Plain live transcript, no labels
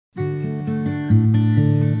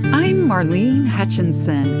Marlene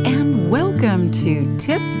Hutchinson, and welcome to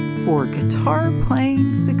Tips for Guitar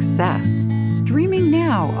Playing Success, streaming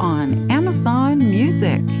now on Amazon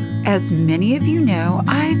Music. As many of you know,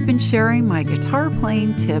 I've been sharing my guitar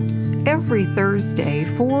playing tips every Thursday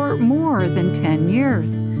for more than 10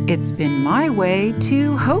 years. It's been my way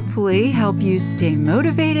to hopefully help you stay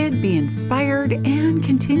motivated, be inspired, and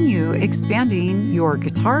continue expanding your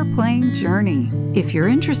guitar playing journey. If you're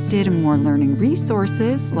interested in more learning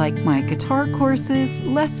resources like my guitar courses,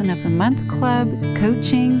 Lesson of the Month Club,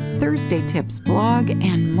 coaching, Thursday Tips blog,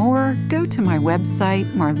 and more, go to my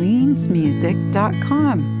website,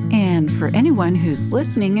 marlenesmusic.com. And for anyone who's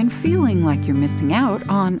listening and feeling like you're missing out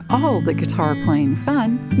on all the guitar playing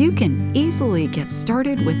fun, you can easily get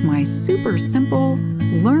started with my super simple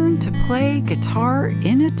Learn to Play Guitar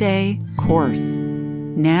in a Day course.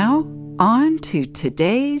 Now, on to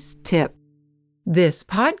today's tip. This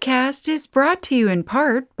podcast is brought to you in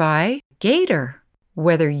part by Gator.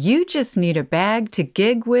 Whether you just need a bag to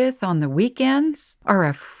gig with on the weekends, are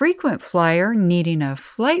a frequent flyer needing a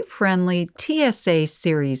flight-friendly TSA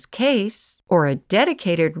Series case, or a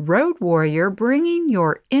dedicated road warrior bringing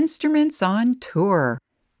your instruments on tour,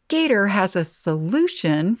 Gator has a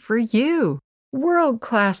solution for you.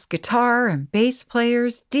 World-class guitar and bass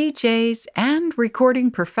players, DJs, and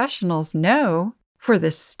recording professionals know, for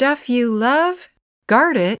the stuff you love,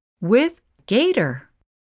 guard it with Gator.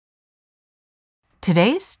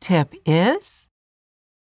 Today's tip is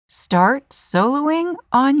start soloing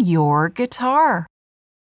on your guitar.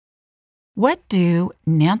 What do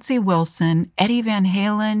Nancy Wilson, Eddie Van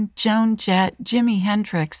Halen, Joan Jett, Jimi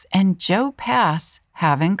Hendrix, and Joe Pass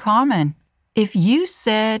have in common? If you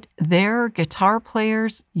said they're guitar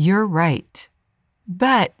players, you're right.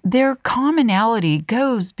 But their commonality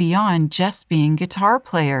goes beyond just being guitar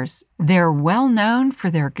players. They're well known for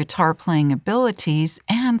their guitar playing abilities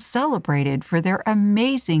and celebrated for their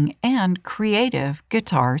amazing and creative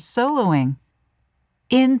guitar soloing.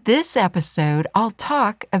 In this episode, I'll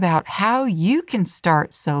talk about how you can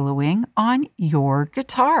start soloing on your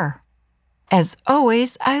guitar. As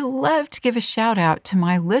always, I love to give a shout out to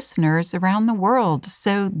my listeners around the world.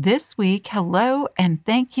 So this week, hello and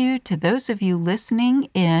thank you to those of you listening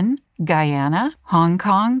in Guyana, Hong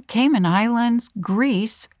Kong, Cayman Islands,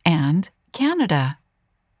 Greece, and Canada.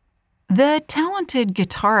 The talented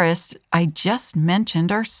guitarists I just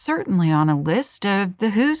mentioned are certainly on a list of the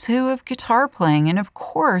who's who of guitar playing, and of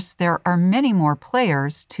course, there are many more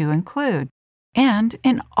players to include. And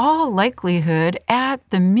in all likelihood, at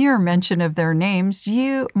the mere mention of their names,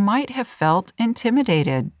 you might have felt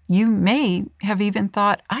intimidated. You may have even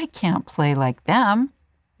thought, I can't play like them.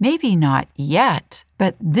 Maybe not yet,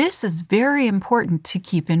 but this is very important to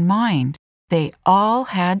keep in mind. They all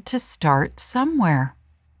had to start somewhere.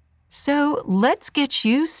 So let's get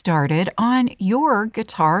you started on your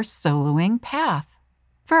guitar soloing path.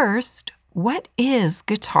 First, what is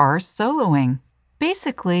guitar soloing?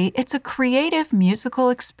 Basically, it's a creative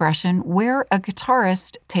musical expression where a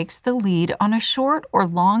guitarist takes the lead on a short or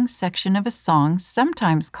long section of a song,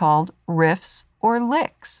 sometimes called riffs or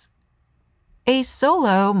licks. A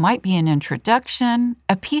solo might be an introduction,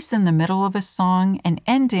 a piece in the middle of a song, an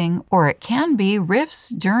ending, or it can be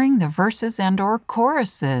riffs during the verses and/or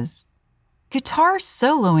choruses. Guitar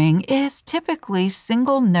soloing is typically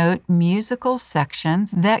single-note musical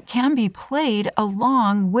sections that can be played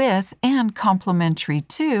along with and complementary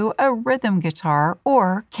to a rhythm guitar,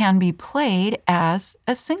 or can be played as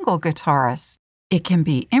a single guitarist. It can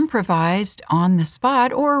be improvised on the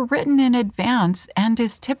spot or written in advance and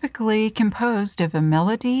is typically composed of a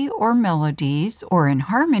melody or melodies or in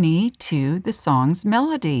harmony to the song's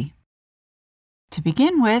melody. To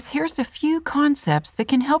begin with, here's a few concepts that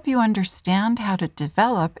can help you understand how to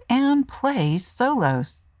develop and play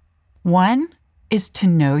solos. 1 is to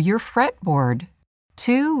know your fretboard.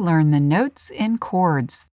 2, learn the notes in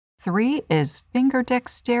chords. 3 is finger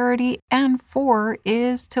dexterity. And 4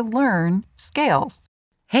 is to learn scales.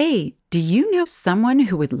 Hey, do you know someone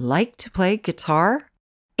who would like to play guitar?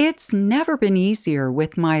 It's never been easier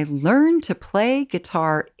with my Learn to Play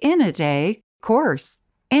Guitar in a Day course.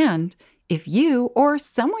 And if you or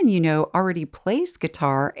someone you know already plays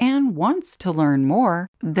guitar and wants to learn more,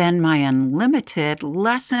 then my unlimited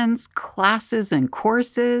lessons, classes, and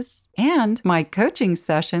courses, and my coaching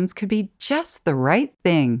sessions could be just the right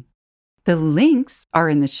thing. The links are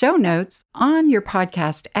in the show notes on your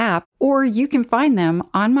podcast app, or you can find them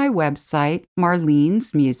on my website,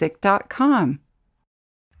 marlenesmusic.com.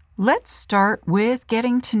 Let's start with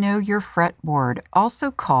getting to know your fretboard,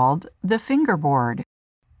 also called the fingerboard.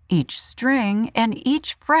 Each string and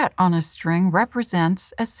each fret on a string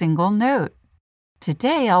represents a single note.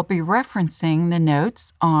 Today I'll be referencing the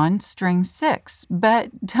notes on string 6,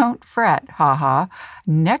 but don't fret, haha.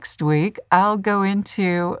 Next week I'll go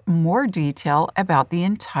into more detail about the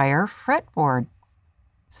entire fretboard.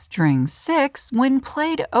 String 6, when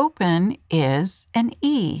played open, is an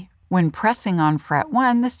E. When pressing on fret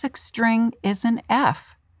 1, the 6th string is an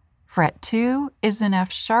F. Fret 2 is an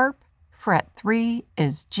F sharp, fret 3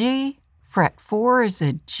 is G, fret 4 is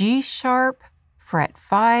a G sharp, fret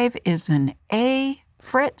 5 is an A,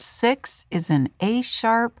 fret 6 is an A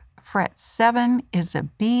sharp, fret 7 is a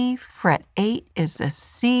B, fret 8 is a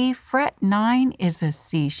C, fret 9 is a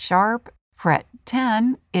C sharp, fret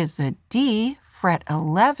 10 is a D, fret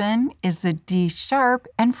 11 is a D sharp,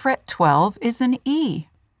 and fret 12 is an E.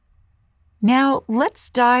 Now let's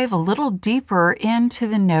dive a little deeper into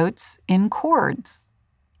the notes in chords.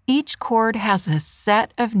 Each chord has a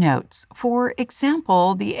set of notes. For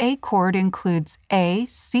example, the A chord includes A,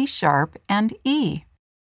 C sharp, and E.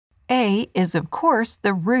 A is, of course,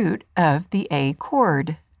 the root of the A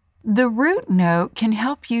chord. The root note can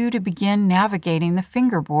help you to begin navigating the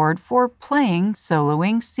fingerboard for playing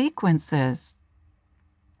soloing sequences.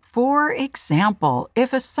 For example,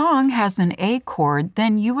 if a song has an A chord,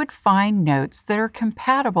 then you would find notes that are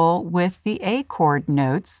compatible with the A chord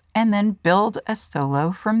notes and then build a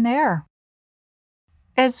solo from there.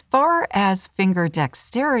 As far as finger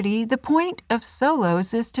dexterity, the point of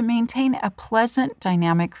solos is to maintain a pleasant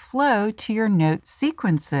dynamic flow to your note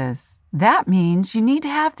sequences. That means you need to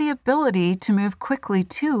have the ability to move quickly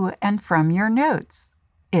to and from your notes.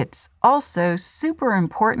 It's also super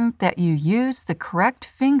important that you use the correct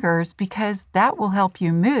fingers because that will help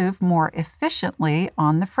you move more efficiently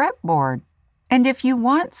on the fretboard. And if you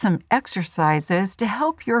want some exercises to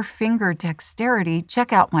help your finger dexterity,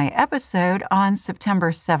 check out my episode on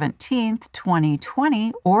September 17th,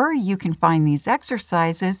 2020, or you can find these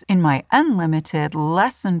exercises in my unlimited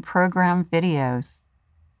lesson program videos.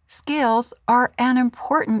 Scales are an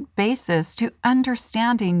important basis to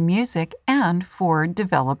understanding music and for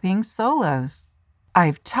developing solos.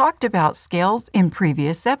 I've talked about scales in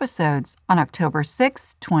previous episodes on October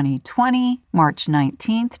 6, 2020, March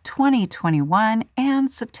 19, 2021,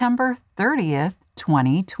 and September 30th,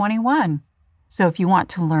 2021. So if you want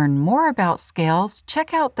to learn more about scales,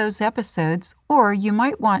 check out those episodes, or you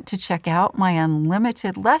might want to check out my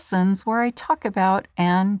unlimited lessons where I talk about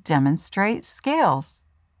and demonstrate scales.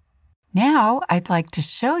 Now, I'd like to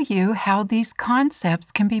show you how these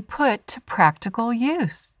concepts can be put to practical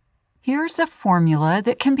use. Here's a formula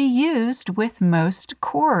that can be used with most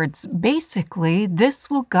chords. Basically, this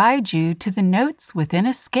will guide you to the notes within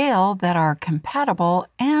a scale that are compatible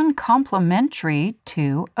and complementary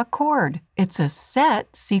to a chord. It's a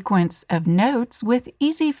set sequence of notes with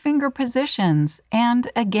easy finger positions, and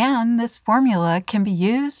again, this formula can be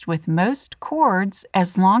used with most chords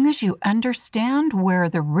as long as you understand where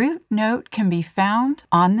the root note can be found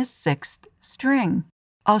on the 6th string.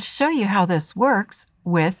 I'll show you how this works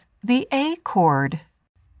with the A chord.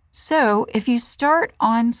 So if you start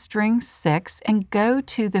on string 6 and go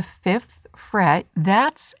to the 5th fret,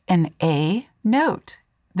 that's an A note,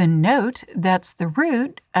 the note that's the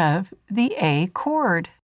root of the A chord.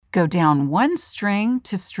 Go down one string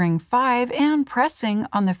to string 5 and pressing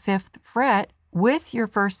on the 5th fret with your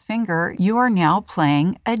first finger, you are now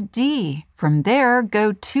playing a D. From there,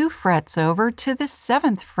 go 2 frets over to the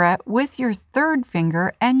 7th fret with your 3rd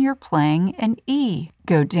finger and you're playing an E.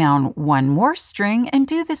 Go down one more string and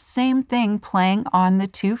do the same thing playing on the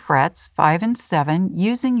 2 frets, 5 and 7,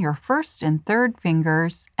 using your 1st and 3rd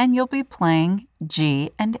fingers, and you'll be playing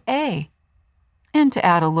G and A. And to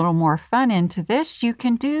add a little more fun into this, you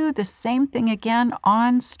can do the same thing again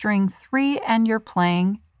on string 3 and you're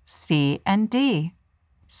playing C and D.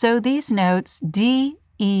 So these notes D,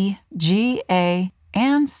 E, G, A,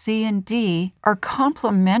 and C and D are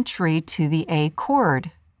complementary to the A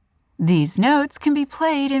chord. These notes can be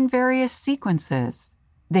played in various sequences.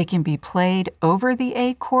 They can be played over the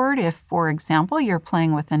A chord if, for example, you're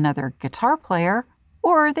playing with another guitar player,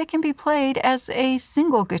 or they can be played as a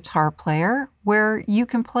single guitar player where you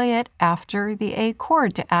can play it after the A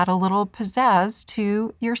chord to add a little pizzazz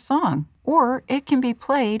to your song. Or it can be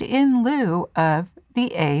played in lieu of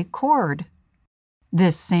the A chord.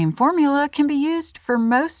 This same formula can be used for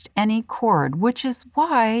most any chord, which is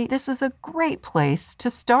why this is a great place to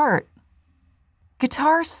start.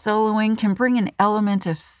 Guitar soloing can bring an element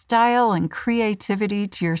of style and creativity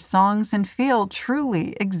to your songs and feel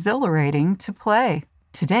truly exhilarating to play.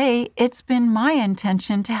 Today, it's been my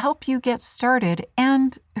intention to help you get started,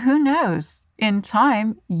 and who knows, in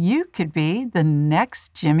time, you could be the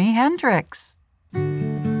next Jimi Hendrix.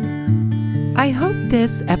 I hope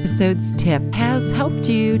this episode's tip has helped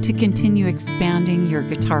you to continue expanding your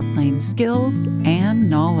guitar playing skills and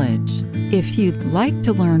knowledge. If you'd like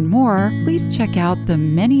to learn more, please check out the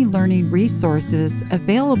many learning resources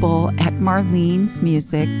available at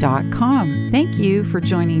marlenesmusic.com. Thank you for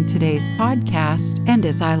joining today's podcast, and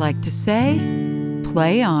as I like to say,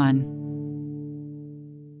 play on.